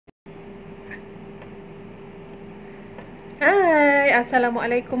Hai,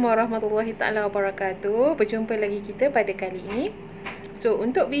 Assalamualaikum warahmatullahi taala wabarakatuh. Berjumpa lagi kita pada kali ini. So,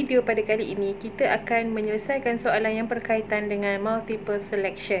 untuk video pada kali ini, kita akan menyelesaikan soalan yang berkaitan dengan multiple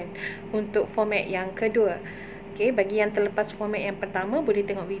selection untuk format yang kedua. Okey, bagi yang terlepas format yang pertama, boleh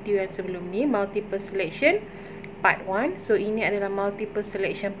tengok video yang sebelum ni, multiple selection part 1. So, ini adalah multiple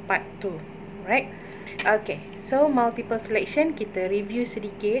selection part 2. Right? Okay, so multiple selection kita review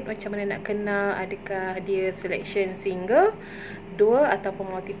sedikit macam mana nak kenal adakah dia selection single, dua ataupun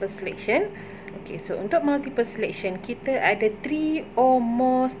multiple selection. Okay, so untuk multiple selection kita ada 3 or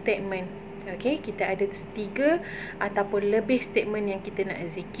more statement. Okay, kita ada 3 ataupun lebih statement yang kita nak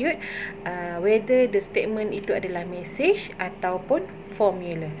execute, whether the statement itu adalah message ataupun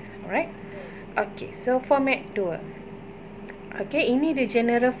formula. Alright. Okay, so format 2. Okay, ini the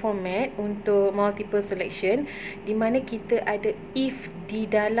general format untuk multiple selection di mana kita ada if di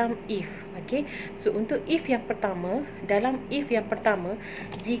dalam if. Okay, so untuk if yang pertama, dalam if yang pertama,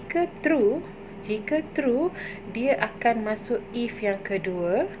 jika true dia akan masuk if yang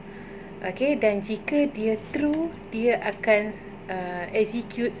kedua. Okay, dan jika dia true, dia akan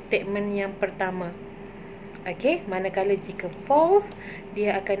execute statement yang pertama. Okay, manakala jika false,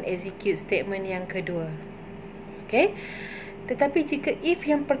 dia akan execute statement yang kedua. Okay, tetapi jika if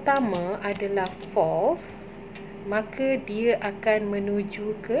yang pertama adalah false, maka dia akan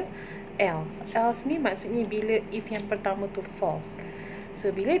menuju ke else. Else ni maksudnya bila if yang pertama tu false.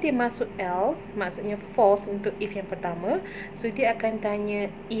 So, bila dia masuk else, maksudnya false untuk if yang pertama. So, dia akan tanya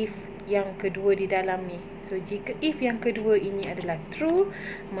if yang kedua di dalam ni. So, jika if yang kedua ini adalah true,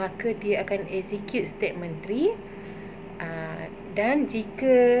 maka dia akan execute statement 3. Dan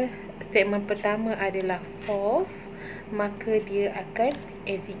jika statement pertama adalah false, maka dia akan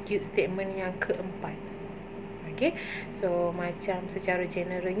execute statement yang keempat. Okay, so macam secara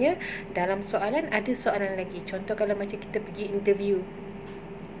generalnya dalam soalan ada soalan lagi. Contoh kalau macam kita pergi interview,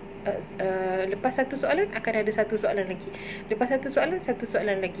 lepas satu soalan akan ada satu soalan lagi, lepas satu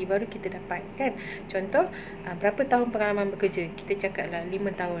soalan lagi, baru kita dapat kan. Contoh, berapa tahun pengalaman bekerja? Kita cakap lah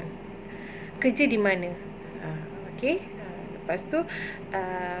 5 tahun. Kerja di mana? Okay, lepas tu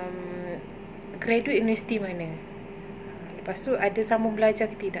graduate universiti mana? Lepas tu ada sambung belajar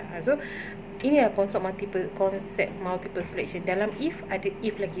ke tidak? So, inilah konsep multiple selection. Dalam if ada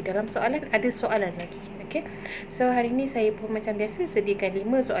if lagi, dalam soalan ada soalan lagi. Okay, so hari ni saya pun macam biasa sediakan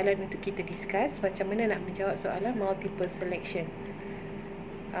 5 soalan untuk kita discuss macam mana nak menjawab soalan multiple selection.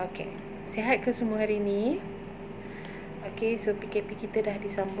 Okay, sihat ke semua hari ni? Okay, so PKP kita dah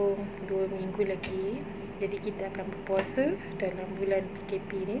disambung 2 minggu lagi. Jadi kita akan berpuasa dalam bulan PKP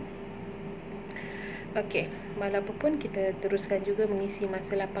ni. Okey, walaupun pun kita teruskan juga mengisi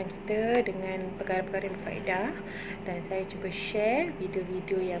masa lapang kita dengan perkara-perkara yang berfaedah, dan saya cuba share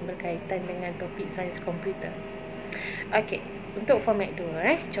video-video yang berkaitan dengan topik sains komputer. Okey, untuk format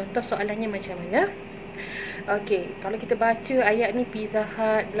 2 contoh soalannya macam mana? Okey, kalau kita baca ayat ni Pizza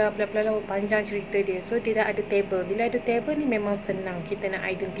Hut bla bla bla, panjang cerita dia. So dia dah ada table. Bila ada table ni memang senang kita nak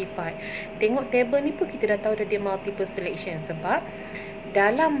identify. Tengok table ni pun kita dah tahu dah dia multiple selection, sebab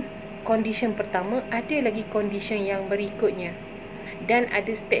dalam condition pertama ada lagi condition yang berikutnya dan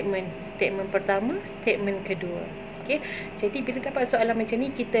ada statement pertama, statement kedua. Okey, jadi bila dapat soalan macam ni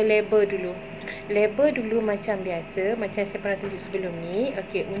kita label dulu macam biasa, macam saya pernah tunjuk sebelum ni.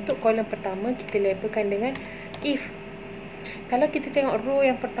 Okey, untuk kolom pertama kita labelkan dengan if. Kalau kita tengok row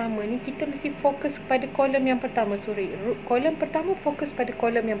yang pertama ni, kita mesti fokus pada kolom yang pertama. Kolom pertama fokus pada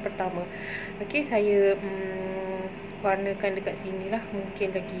kolom yang pertama. Okey, saya warnakan dekat sini lah,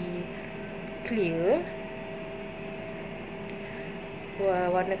 mungkin lagi clear.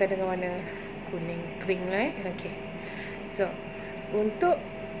 Warnakan dengan warna kuning kering lah. Okey, so untuk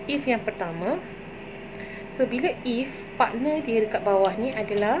if yang pertama, so bila if partner dia dekat bawah ni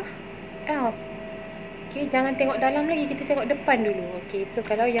adalah else. Okey, jangan tengok dalam lagi, kita tengok depan dulu. Okey, so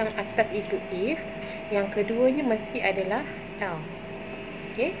kalau yang atas itu if, yang keduanya mesti adalah else.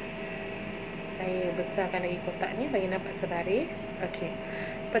 Okey, saya besarkan lagi kotak ni bagi nampak sebaris. Okey,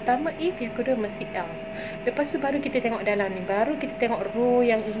 pertama if, yang kedua mesti else. Lepas tu baru kita tengok dalam ni, baru kita tengok row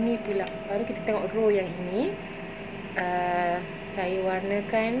yang ini pula. Saya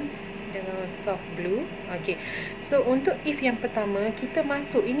warnakan dengan soft blue. Okey, so untuk if yang pertama kita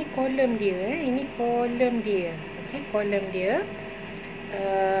masuk, ini kolom dia, ini kolom dia. Okey, kolom dia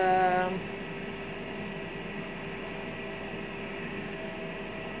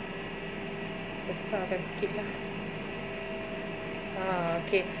besarkan sikit lah.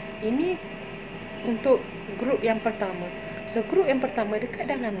 Okey, ini untuk grup yang pertama. So grup yang pertama dekat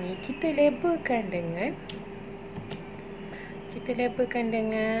dalam ni kita labelkan dengan kita labelkan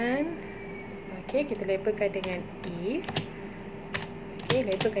dengan if Okey,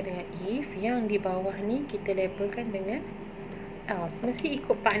 labelkan dengan if. Yang di bawah ni kita labelkan dengan else. Mesti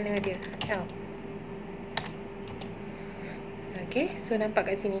ikut partner dia, else. Okey, so nampak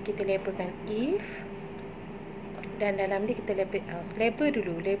kat sini kita labelkan if. Dan dalam ni kita label else. Label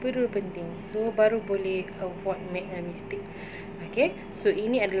dulu penting. So baru boleh avoid make a mistake. Okay, so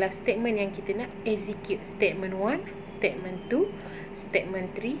ini adalah statement yang kita nak execute. Statement 1, statement 2,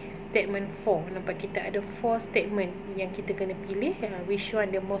 statement 3, statement 4. Nampak kita ada 4 statement yang kita kena pilih which one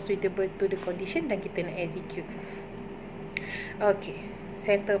the most suitable to the condition dan kita nak execute. Okay,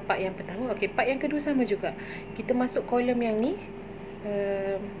 settle part yang pertama. Okay, part yang kedua sama juga. Kita masuk kolom yang ni.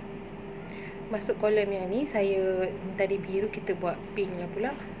 Masuk kolom yang ni, saya tadi biru, kita buat pink lah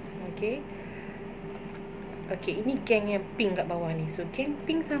pula. Okay. Okay, ini gang yang pink kat bawah ni. So, gang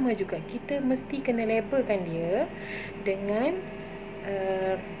pink sama juga. Kita mesti kena labelkan dia dengan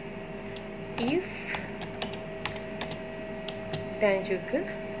if dan juga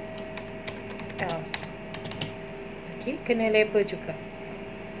else. Okay, kena label juga.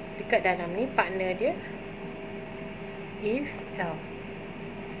 Dekat dalam ni, partner dia if, else.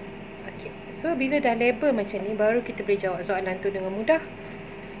 So, bila dah label macam ni, baru kita boleh jawab soalan tu dengan mudah.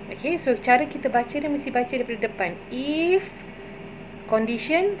 Okay, so cara kita baca dia mesti baca daripada depan. If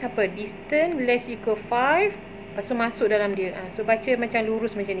condition, apa? Distance less equal 5. Lepas tu masuk dalam dia. So, baca macam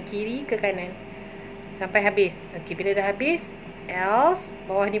lurus macam ni. Kiri ke kanan. Sampai habis. Okay, bila dah habis, else.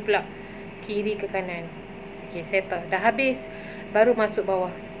 Bawah ni pula. Kiri ke kanan. Okay, settle. Dah habis. Baru masuk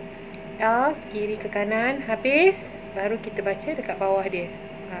bawah. Else, kiri ke kanan. Habis. Baru kita baca dekat bawah dia.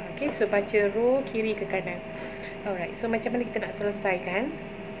 Okay, so baca row kiri ke kanan. Alright, so macam mana kita nak selesaikan?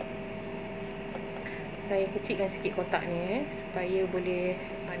 Saya kecilkan sikit kotak ni supaya boleh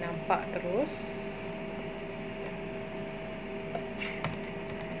nampak terus.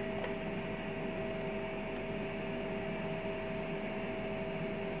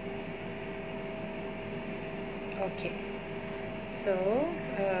 Okay, so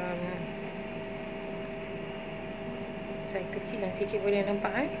saya kecilkan sikit, boleh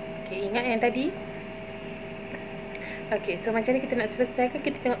nampak Okay, ingat yang tadi. Okay, so macam ni kita nak selesaikan.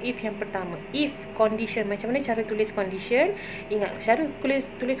 Kita tengok if yang pertama. If condition, macam mana cara tulis condition? Ingat, cara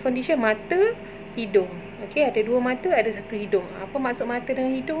tulis condition mata, hidung. Okay, ada 2 mata, ada 1 hidung. Apa maksud mata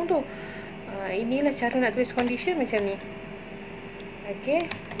dengan hidung tu? Inilah cara nak tulis condition macam ni. Okay,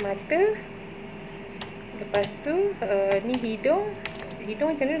 mata. Lepas tu, ni hidung.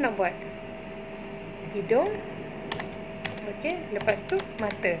 Hidung macam mana nak buat? Hidung. Okey, lepas tu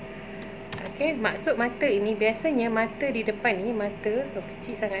mata. Okey, maksud mata ini biasanya mata di depan ni, mata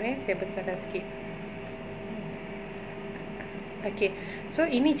kecil sangat saya besarkan sikit. Okey, so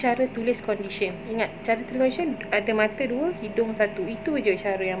ini cara tulis condition. Ingat, cara tulis condition ada mata 2, hidung 1. Itu je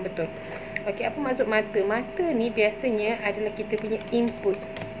cara yang betul. Okey, apa maksud mata? Mata ni biasanya adalah kita punya input.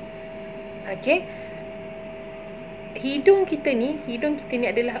 Okey. Hidung kita ni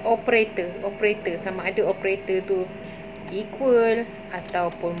adalah operator. Operator, sama ada operator tu equal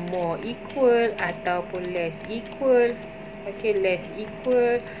ataupun more equal ataupun less equal. Okay, less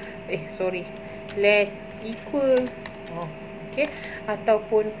equal, less equal, okay,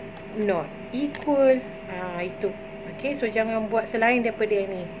 ataupun not equal. Itu. Okay, so jangan buat selain daripada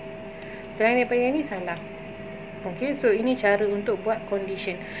yang ni. Selain daripada yang ni salah. Okay, so ini cara untuk buat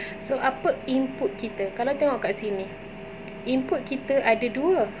condition. So apa input kita? Kalau tengok kat sini, input kita ada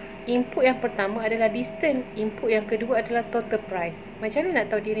 2. Input yang pertama adalah distance. Input yang kedua adalah total price. Macam mana nak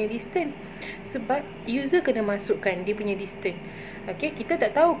tahu dia ni distance? Sebab user kena masukkan dia punya distance. Okay, kita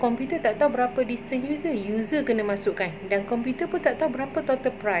tak tahu, komputer tak tahu berapa distance user. User kena masukkan. Dan komputer pun tak tahu berapa total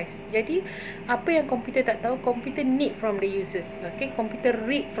price. Jadi, apa yang komputer tak tahu, komputer need from the user. Okay, komputer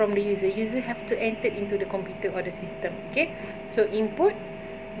read from the user. User have to enter into the computer or the system. Okay, so input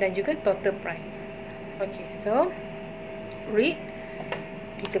dan juga total price. Okay, so read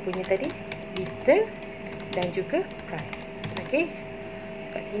kita punya tadi distance dan juga price. Okay,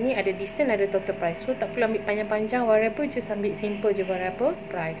 kat sini ada distance, ada total price. So tak perlu ambil panjang-panjang variable, just ambil simple je variable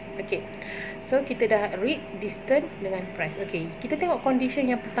price. Okay, so kita dah read distance dengan price. Okay, kita tengok condition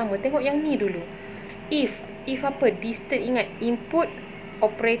yang pertama. Tengok yang ni dulu. If apa? Distance. Ingat, input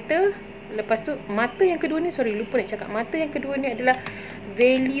operator. Lepas tu mata yang kedua ni, lupa nak cakap. Mata yang kedua ni adalah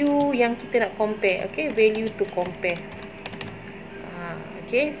value yang kita nak compare. Okay, value to compare.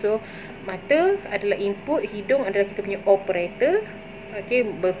 Okay, so mata adalah input, hidung adalah kita punya operator. Okay,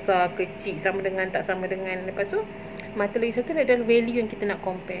 besar, kecil, sama dengan, tak sama dengan. Lepas tu mata lagi satu adalah value yang kita nak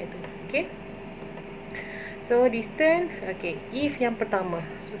compare tu. Okay, so distance. Okay, if yang pertama.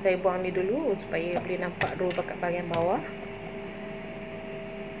 So saya buang ni dulu supaya boleh nampak row kat bahagian bawah.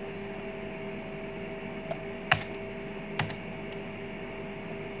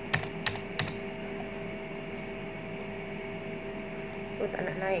 tak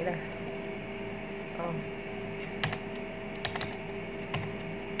nak naik dah.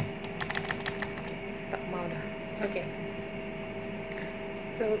 Tak mau dah. Okay.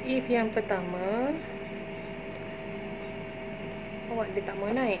 So if yang pertama, dia tak mau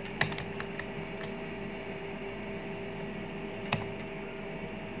naik.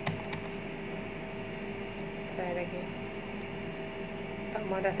 Try lagi. Tak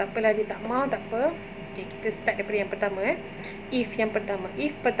mau dah. Tak apalah, dia tak mau, tak apa. Okay, kita start daripada yang pertama. If yang pertama.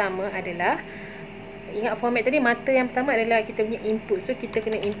 If pertama adalah, ingat format tadi, mata yang pertama adalah kita punya input. So kita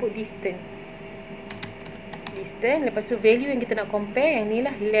kena input distance. Lepas tu value yang kita nak compare, yang ni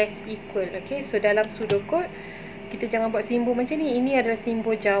lah, less equal. Okay, so dalam pseudocode kita jangan buat simbol macam ni. Ini adalah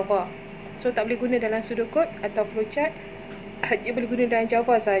simbol Java, so tak boleh guna dalam pseudocode atau flowchart. Dia boleh guna dalam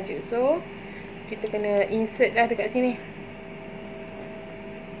Java saja. So kita kena insert lah dekat sini.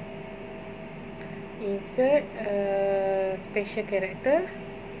 Insert special character.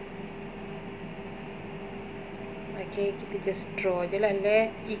 Okay, kita just draw je lah,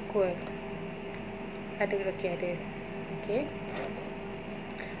 less equal. Ada, okay, ada.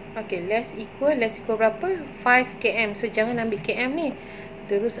 Okay, less equal berapa? 5 km. So jangan ambil km ni,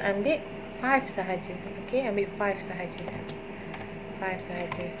 terus ambil 5 sahaja. Okay, ambil 5 sahaja. 5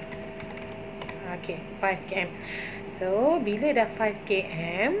 sahaja. Okay, 5 km. So bila dah 5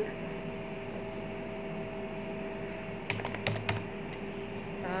 km,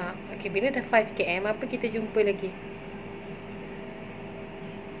 okay, bila dah 5 km, apa kita jumpa lagi?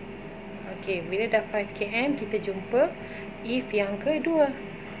 Okay, bila dah 5 km, kita jumpa if yang kedua.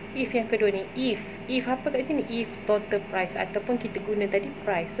 If yang kedua ni, if apa kat sini? If total price, ataupun kita guna tadi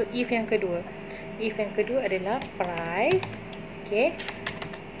price. So if yang kedua adalah price. Okay,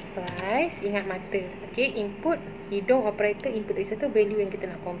 price, ingat mata. Okay, input hidung operator, input dari satu value yang kita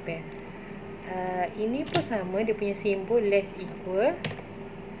nak compare. Ini pun sama, dia punya simbol less equal.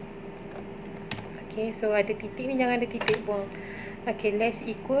 Okay, so ada titik ni, jangan ada titik buang. Okay, less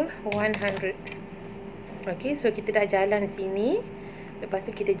equal 100. Okay, so kita dah jalan sini. Lepas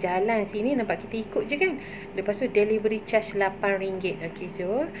tu kita jalan sini, nampak kita ikut je kan. Lepas tu delivery charge RM8. Okay,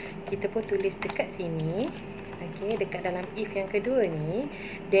 so kita pun tulis dekat sini. Okay, dekat dalam if yang kedua ni,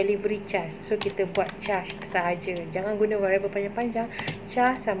 delivery charge. So kita buat charge sahaja, jangan guna variable panjang-panjang.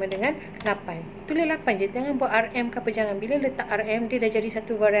 Charge sama dengan 8. Tulis 8 je, jangan buat RM ke apa, jangan. Bila letak RM, dia dah jadi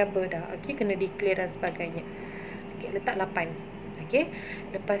satu variable dah. Okay, kena declare dan sebagainya. Okay, letak 8. Okay,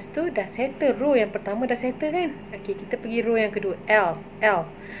 lepas tu dah settle row yang pertama, dah settle kan. Okay, kita pergi row yang kedua, else.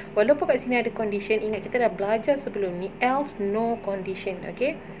 Walaupun kat sini ada condition, ingat kita dah belajar sebelum ni, else no condition.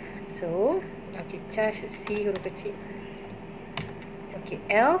 Okay, so okay, charge C huruf kecil. Okay,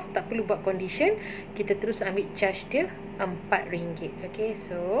 else tak perlu buat condition, kita terus ambil charge dia RM4. Okay,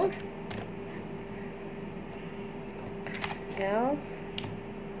 so else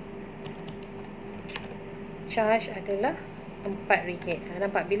charge adalah RM4.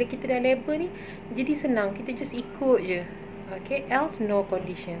 Nampak, bila kita dah label ni jadi senang, kita just ikut je. Okay, else no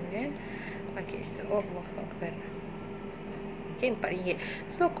condition. Okay, so Allahuakbar. Okay, RM4.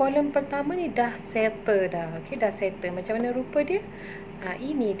 So kolom pertama ni dah settle dah. Okay, dah settle. Macam mana rupa dia?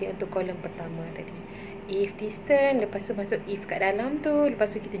 Ini dia untuk kolom pertama tadi. If distance, lepas tu masuk if kat dalam tu,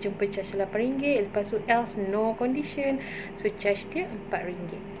 lepas tu kita jumpa charge RM8, lepas tu else no condition, so charge dia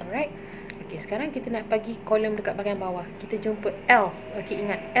RM4. Alright. Okay, sekarang kita nak bagi kolom dekat bahagian bawah. Kita jumpa else. Okay,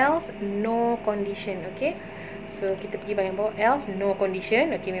 ingat else no condition. Okay, so kita pergi bahagian bawah, else no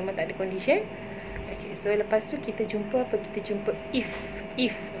condition. Okay, memang tak ada condition. Okay, so lepas tu kita jumpa apa? Kita jumpa if.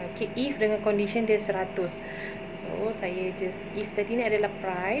 Okay, if dengan condition dia 100. So saya just, if tadi ni adalah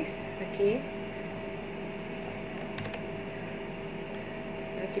price. Okay,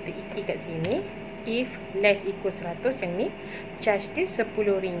 so kita isi kat sini, if less equal 100, yang ni charge dia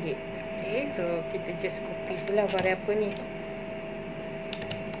RM10. Okay, so kita just copy je lah variable ni.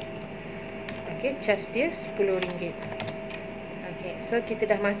 Okay, charge dia RM10. Okay, so kita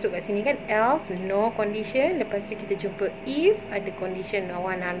dah masuk kat sini kan, else no condition. Lepas tu kita jumpa if ada condition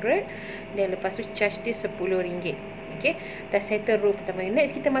 100, dan lepas tu charge dia RM10. Okay, dah settle row pertama.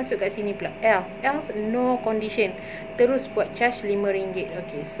 Next kita masuk kat sini pula, else no condition, terus buat charge RM5.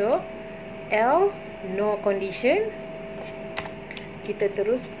 Okay, so else no condition, kita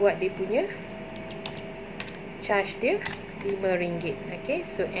terus buat dia punya charge dia RM5. Okay,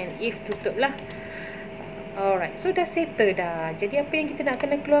 so and if tutup lah. Alright, so dah settle dah. Jadi apa yang kita nak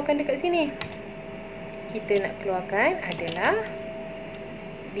kena keluarkan dekat sini? Kita nak keluarkan adalah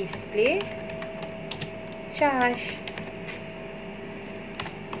display charge.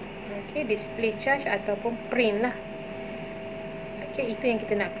 Okay, display charge ataupun print lah. Okay, itu yang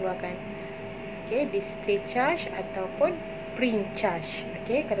kita nak keluarkan. Okay, display charge ataupun print charge.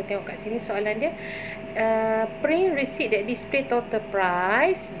 Okay, kalau tengok kat sini soalan dia, print receipt that display total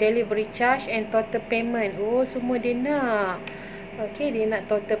price, delivery charge and total payment. Oh, semua dia nak. Okay, dia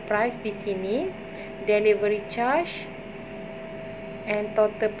nak total price di sini, delivery charge and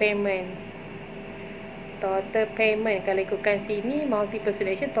total payment. Total payment, kalau ikutkan sini multiple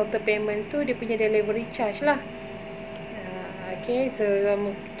selection, total payment tu dia punya delivery charge lah. Okay, so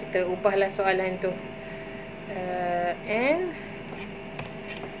kita ubahlah soalan tu.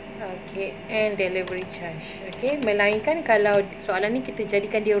 And delivery charge. Okay, melainkan kalau soalan ni kita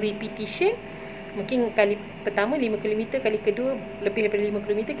jadikan dia repetition, mungkin kali pertama 5km, kali kedua lebih daripada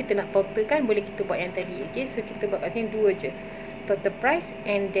 5km, kita nak totalkan, boleh kita buat yang tadi. Okay, so kita buat kat sini dua je, total price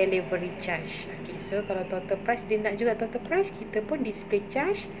and delivery charge. Okay, so kalau total price dia nak juga total price, kita pun display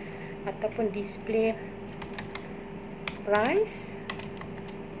charge ataupun display price,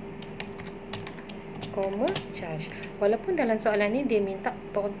 charge. Walaupun dalam soalan ni dia minta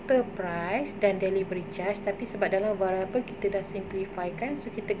total price dan delivery charge, tapi sebab dalam variable kita dah simplifykan,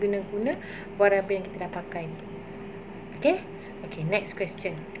 so kita guna variable yang kita dah pakai. Okay, next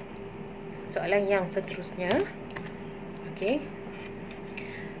question. Soalan yang seterusnya. Okay,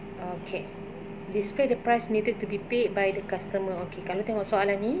 display the price needed to be paid by the customer. Okay, kalau tengok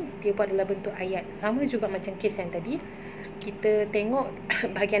soalan ni dia buat dalam bentuk ayat, sama juga macam kes yang tadi. Kita tengok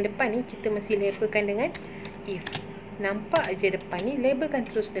bahagian depan ni, kita mesti labelkan dengan if. Nampak je depan ni, labelkan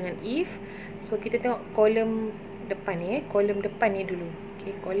terus dengan if. So kita tengok kolom depan ni, kolom depan ni dulu.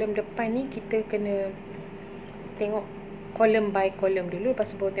 Okay, kolom depan ni kita kena tengok kolom by kolom dulu,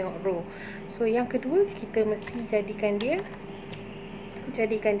 lepas tu baru tengok row. So yang kedua kita mesti jadikan dia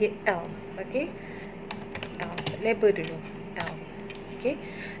else. Okay, else, label dulu else. Okay,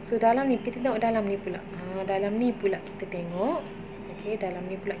 so dalam ni kita tengok dalam ni pula. Dalam ni pula kita tengok. Okay, dalam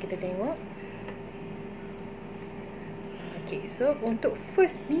ni pula kita tengok. Okay, so untuk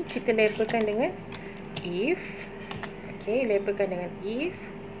first ni kita labelkan dengan if. Okay, labelkan dengan if.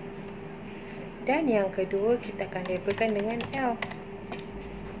 Dan yang kedua kita akan labelkan dengan else.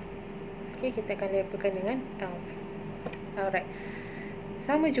 Okay, kita akan labelkan dengan else. Alright,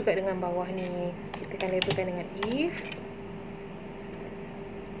 sama juga dengan bawah ni, kita akan labelkan dengan if.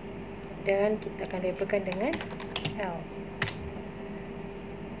 Dan kita akan labelkan dengan else.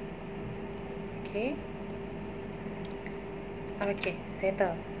 Okay,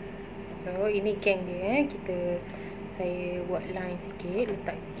 settle. So ini gang dia. Saya buat line sikit,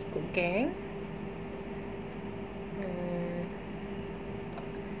 letak ikut gang.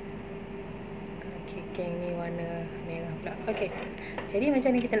 Okay, gang ni warna merah pula. Okay, jadi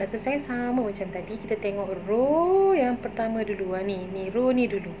macam ni kita nak selesai, sama macam tadi. Kita tengok row yang pertama dulu. Ni row ni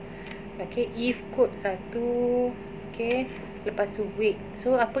dulu. Okay, if code 1. Okay, lepas tu weight.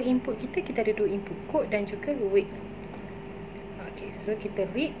 So apa input kita? Kita ada dua input, code dan juga weight. Okay, so kita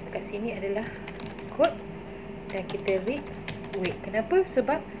read kat sini adalah code dan kita read weight. Kenapa?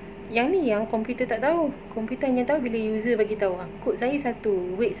 Sebab yang ni yang komputer tak tahu. Komputer hanya tahu bila user bagi tahu, code saya 1,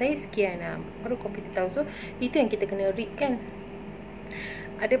 weight saya sekian, baru komputer tahu. So itu yang kita kena read kan.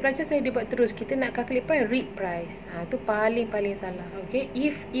 Ada pelajar saya dia buat terus, kita nak calculate price, read price. Tu paling salah. Okay,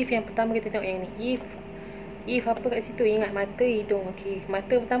 if yang pertama kita tengok yang ni. If apa kat situ? Ingat mata, hidung. Okay,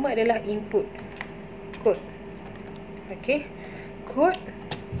 mata pertama adalah input, code. Okay, code,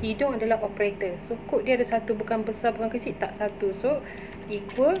 hidung adalah operator. So code dia ada satu, bukan besar bukan kecil, tak satu. So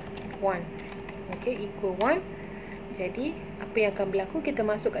equal 1. Okay, equal 1. Jadi apa yang akan berlaku, kita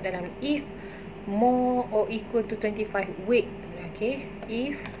masuk kat dalam if more or equal to 25 weight. Okay,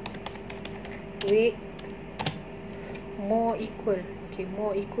 if weight more equal. Okay,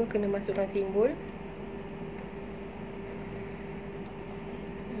 more equal kena masukkan simbol.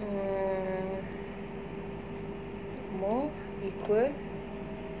 More equal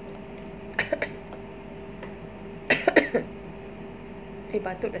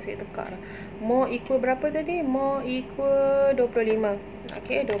batuk dah saya tekak lah. More equal berapa tadi? More equal 25.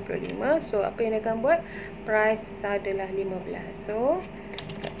 Okay, 25. So apa yang dia akan buat? Price adalah 15. So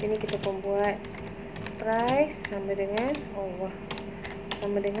kat sini kita pun buat price sama dengan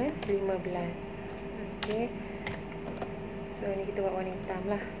sama dengan 15. Okay, so ni kita buat warna hitam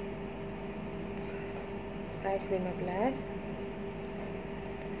lah. Price 15.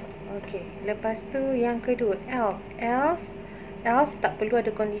 Okay, lepas tu yang kedua else tak perlu ada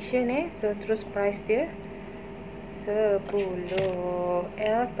condition so terus price dia 10.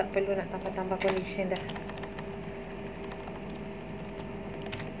 Else tak perlu nak tambah condition dah.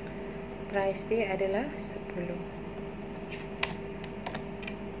 Price dia adalah 10.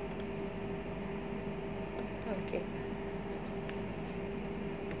 Okay.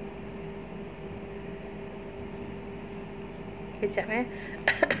 Kejap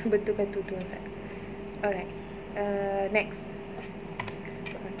betulkan tudung Ustaz. Alright. Next.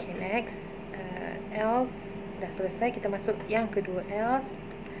 Okay, next. Else dah selesai. Kita masuk yang kedua. Else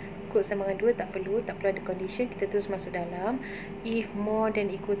kod sama dengan 2 tak perlu ada condition. Kita terus masuk dalam. If more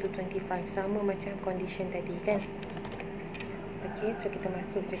than equal to 25, sama macam condition tadi kan. Okay, so kita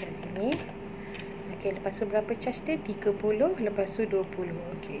masuk je kat sini. Okay, lepas tu berapa charge dia? 30, lepas tu 20.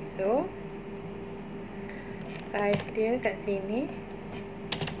 Okay, so price dia kat sini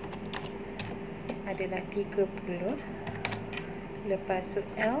adalah 30. Lepas tu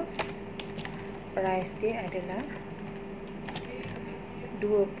else price dia adalah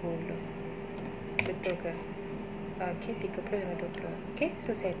 20. Betul ke? Okay, 30 dengan 20. Okay,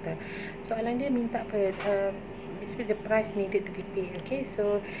 so settle. Soalan dia minta apa? Basically the price needed to be paid. Okay,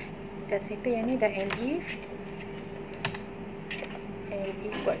 so dah settle yang ni, dah and if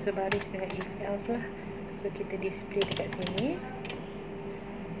buat sebaris dengan if else lah. So kita display dekat sini,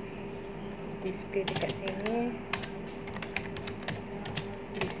 display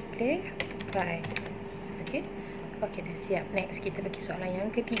price. Okay, okay, dah siap. Next kita bagi soalan yang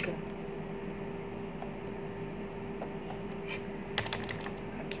ketiga.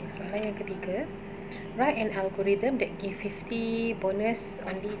 Okay, soalan yang ketiga. Write an algorithm that give 50 bonus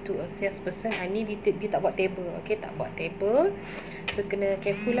only to a salesperson. Ni dia tak buat table. Okay, tak buat table. So kena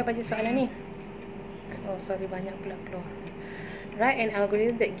careful lah baca soalan ni. Oh sorry, banyak pula keluar. Write an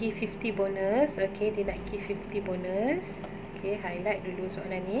algorithm that give 50 bonus. Okay, dia nak give 50 bonus. Okay, highlight dulu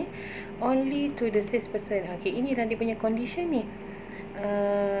soalan ni. Only to the salesperson. Okay, ini dah dia punya condition ni.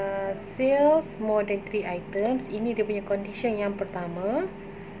 Sales more than 3 items. Ini dia punya condition yang pertama.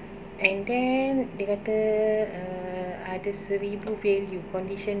 And then dia kata ada 1000 value,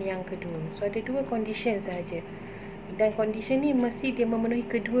 condition yang kedua. So ada 2 condition saja. Dan condition ni mesti dia memenuhi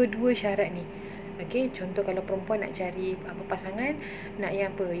kedua-dua syarat ni. Okay, contoh kalau perempuan nak cari apa pasangan, nak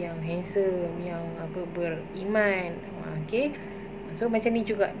yang apa, yang handsome, yang apa, beriman. Okay, so macam ni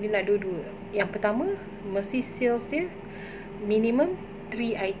juga dia nak dua-dua. Yang pertama mesti sales dia minimum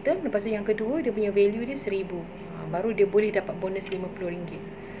 3 item. Lepas tu yang kedua dia punya value dia 1000. Baru dia boleh dapat bonus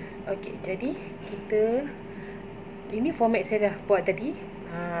RM50. Okey, jadi kita ini format saya dah buat tadi.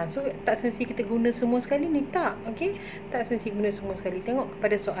 So tak semesti kita guna semua sekali ni, tak. Okey, tak semesti guna semua sekali. Tengok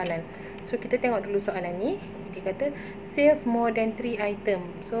kepada soalan. So kita tengok dulu soalan ni. Dia kata sales more than 3 item.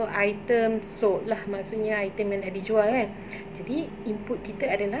 So item sold lah, maksudnya item yang dah dijual kan. Jadi input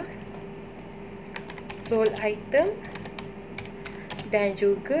kita adalah sold item dan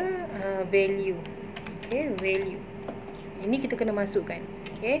juga value. Okey, value. Ini kita kena masukkan.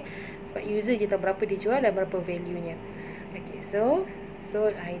 Okay, sebab user kita berapa dijual dan berapa value-nya. Okay, so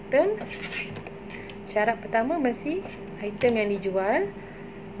sold item. Syarat pertama mesti item yang dijual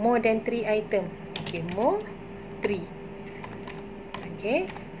more than 3 item. Okay, more 3. Okay,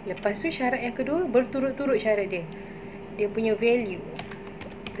 lepas tu syarat yang kedua berturut-turut syarat dia. Dia punya value.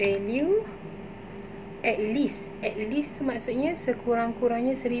 Value at least. At least tu maksudnya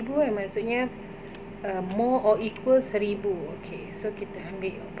sekurang-kurangnya 1000 kan. Maksudnya more or equal 1000. Okay, so kita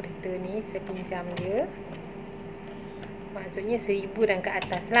ambil operator ni, saya pinjam dia. Maksudnya 1000 dan ke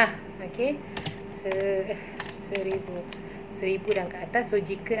atas lah. Okay, 1000 dan ke atas. So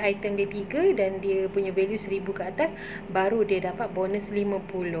jika item dia 3 dan dia punya value 1000 ke atas, baru dia dapat bonus 50.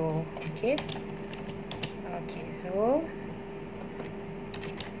 Okay, okay, so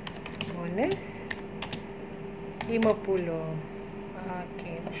bonus 50.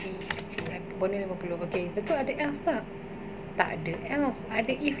 Okay, kecil, bonus 50. Okay, betul ada else tak? Tak ada else.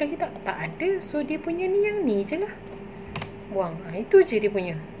 Ada if lagi tak? Tak ada. So dia punya ni yang ni je lah. Buang. Itu je dia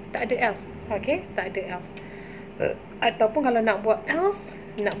punya. Tak ada else. Okay, tak ada else. Ataupun kalau nak buat else,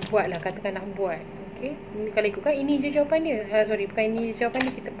 nak buat lah, katakan nak buat. Okay, kalau ikutkan ini je jawapan dia. Sorry, bukan ini je jawapan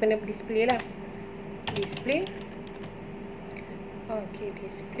dia. Kita kena display lah. Display. Okay,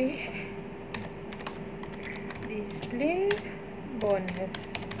 display bonus.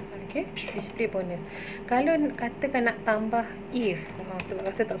 Okay, display bonus. Kalau katakan nak tambah if, sebab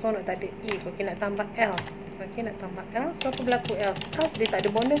rasa tak seronok tak ada if. Okay, nak tambah else. Okay, nak tambah else. So apa berlaku else? Else dia tak ada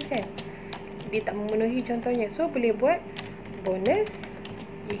bonus kan, dia tak memenuhi contohnya. So boleh buat bonus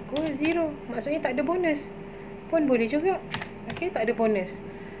equal 0. Maksudnya tak ada bonus pun boleh juga. Okay, tak ada bonus,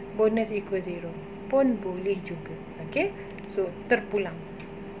 bonus equal 0 pun boleh juga. Okay, so terpulang.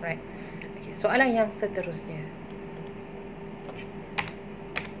 Right. Okay, soalan yang seterusnya.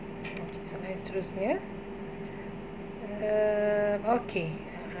 Seterusnya okay,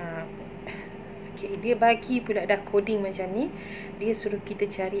 dia bagi pula dah coding macam ni. Dia suruh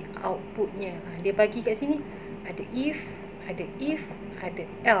kita cari outputnya. Dia bagi kat sini ada if, ada if, ada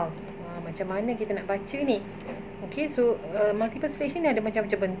else. Macam mana kita nak baca ni? Okay, so multiple selection ni ada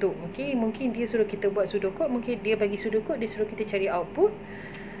macam-macam bentuk. Okay, mungkin dia suruh kita buat pseudocode, mungkin dia bagi pseudocode, dia suruh kita cari output.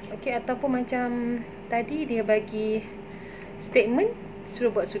 Okay, ataupun macam tadi dia bagi statement, suruh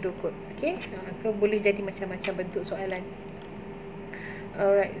buat pseudocode. Okay, so boleh jadi macam-macam bentuk soalan.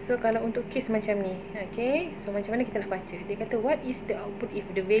 Alright, so kalau untuk case macam ni, okay, so macam mana kita nak baca? Dia kata what is the output if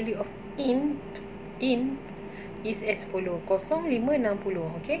the value of in is as follow, 0, 5,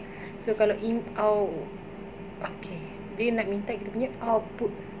 60. Okay, so kalau in out, okay, dia nak minta kita punya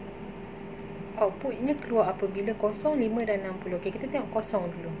outputnya keluar apabila 0, 5 dan 60. Okay, kita tengok 0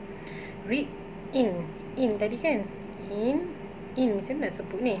 dulu. Read in tadi kan, in macam mana nak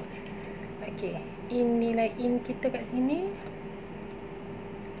sebut ni? Okay, nilai in kita kat sini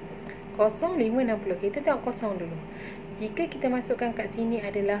 0, 5, 60. Kita tengok 0 dulu. Jika kita masukkan kat sini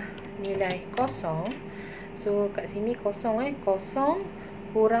adalah nilai 0, so kat sini 0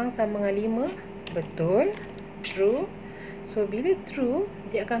 kurang sama dengan 5. Betul, true. So bila true,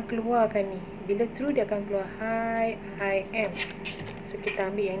 dia akan keluarkan ni. Bila true, dia akan keluar hi I am. So kita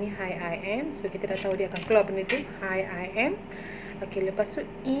ambil yang ni hi I am. So kita dah tahu dia akan keluar benda tu, hi I am. Okay, lepas tu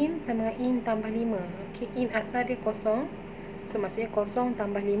in sama dengan in tambah 5. Okay, in asal dia 0. So maksudnya 0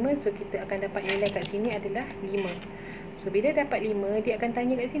 tambah 5. So kita akan dapat nilai kat sini adalah 5. So bila dapat 5, dia akan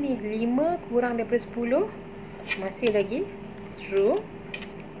tanya kat sini 5 kurang daripada 10. Masih lagi true.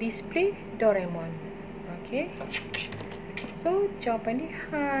 Display Doraemon. Okay, so jawapan dia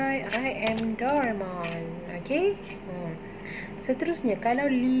hi I am Doraemon. Okay, seterusnya kalau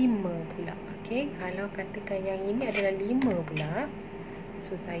 5 pula. Okay, kalau katakan yang ini adalah 5 pula.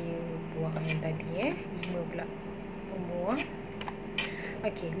 So saya buang yang tadi 5 pula. Buang.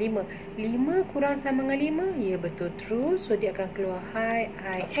 Okay, 5 kurang sama dengan 5. Ya, betul, true. So dia akan keluar hi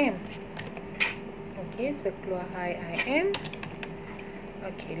I am. Okay, so keluar hi I am.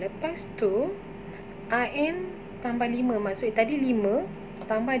 Okay, lepas tu I am tambah 5. Maksudnya tadi 5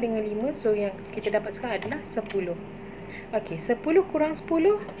 tambah dengan 5. So yang kita dapat sekarang adalah 10. Okay, 10 kurang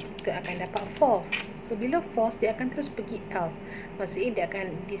 10, kita akan dapat false. So bila false, dia akan terus pergi else. Maksudnya dia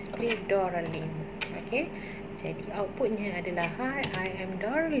akan display Darling. Okay, jadi outputnya adalah hi I am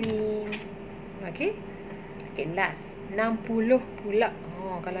Darling. Okay, okay, last 60 pula.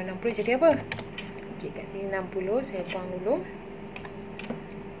 Kalau 60 jadi apa? Okay, kat sini 60. Saya buang dulu.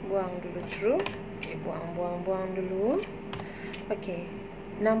 Buang dulu true. Okay, buang dulu. Okay,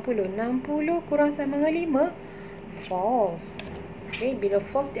 60 kurang sama dengan 5. False. Okay, bila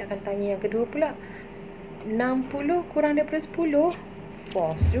false, dia akan tanya yang kedua pula. 60 kurang daripada 10.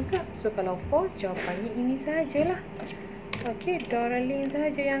 False juga. So kalau false, jawapannya ini sajalah. Okay, Darling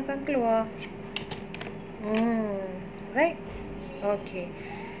saja yang akan keluar. Right. Okay,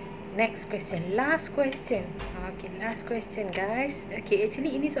 next question, last question. Okay, last question guys. Okay,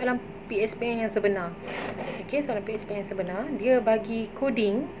 actually ini soalan PSPN yang sebenar. Okay, soalan PSPN yang sebenar. Dia bagi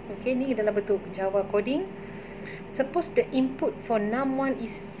coding. Okay, ni dalam bentuk Java coding. Suppose the input for num1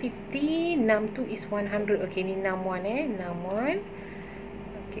 is 50, num2 is 100. Okay, ni num1 num1.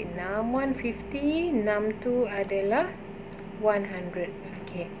 Okay, num1 50, num2 adalah 100.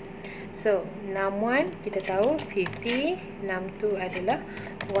 Okay, so num1 kita tahu 50, num2 adalah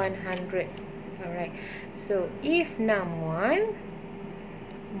 100. Alright, so if num1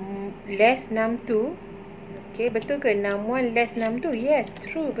 less num2, okay, betul ke num1 less num2? Yes,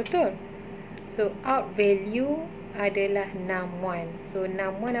 true, betul. So out value adalah num1. So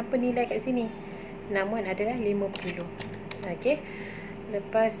num1 apa nilai kat sini? Num1 adalah 50. Okay,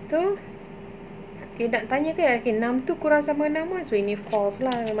 lepas tu okay, nak tanya ke okay, num2 kurang sama num1. So ini false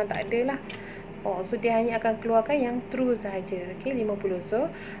lah, memang tak ada lah. False. So dia hanya akan keluarkan yang true saja. Okay, 50. So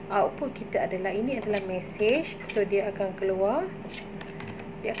output kita adalah, ini adalah message. So dia akan keluar,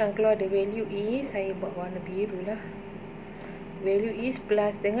 the value is, saya buat warna biru lah. Value is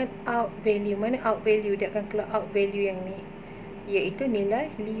plus dengan out value. Mana out value? Dia akan keluar out value yang ni, iaitu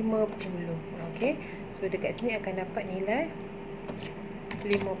nilai 50. Okay, so dekat sini akan dapat nilai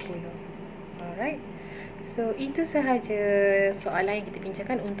 50. Alright, so itu sahaja soalan yang kita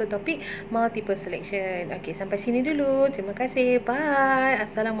bincangkan untuk topik multiple selection. Okay, sampai sini dulu. Terima kasih. Bye.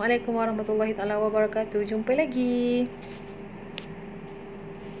 Assalamualaikum warahmatullahi wabarakatuh. Jumpa lagi.